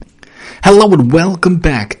Hello and welcome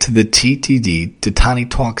back to the TTD, to Tani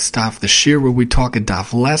Talk Daf, the shir where we talk a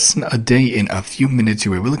daf lesson a day in a few minutes.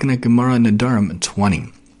 We're looking at Gemara Nedarim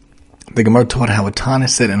 20. The Gemara taught how a Tana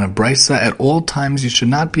said in a brisa, at all times you should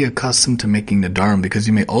not be accustomed to making Nedarim because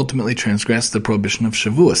you may ultimately transgress the prohibition of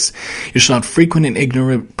Shavuos. You should not frequent an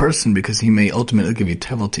ignorant person because he may ultimately give you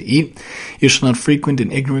tevel to eat. You should not frequent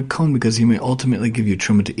an ignorant kohen because he may ultimately give you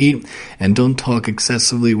truma to eat. And don't talk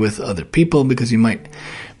excessively with other people because you might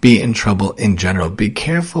be in trouble in general. Be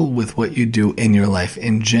careful with what you do in your life.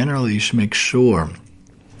 In general, you should make sure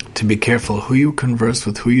to be careful who you converse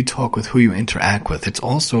with, who you talk with, who you interact with. It's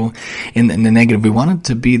also in the negative. We want it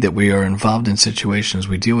to be that we are involved in situations.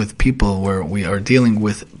 We deal with people where we are dealing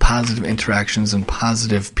with positive interactions and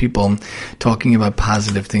positive people talking about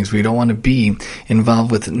positive things. We don't want to be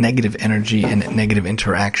involved with negative energy and negative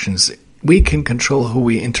interactions. We can control who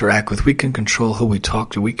we interact with. We can control who we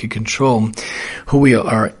talk to. We can control who we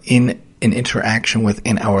are in an interaction with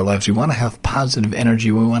in our lives. We want to have positive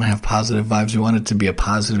energy. We want to have positive vibes. We want it to be a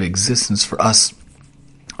positive existence for us,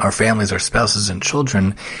 our families, our spouses, and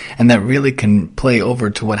children, and that really can play over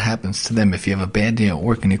to what happens to them. If you have a bad day at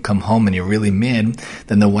work and you come home and you're really mad,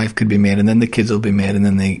 then the wife could be mad, and then the kids will be mad, and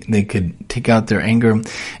then they could take out their anger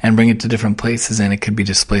and bring it to different places, and it could be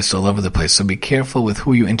displaced all over the place. So be careful with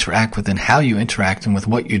who you interact with and how you interact and with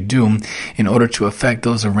what you do in order to affect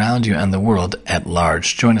those around you and the world at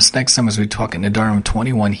large. Join us next time as we talk in Nedarim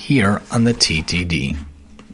 21 here on the TTD.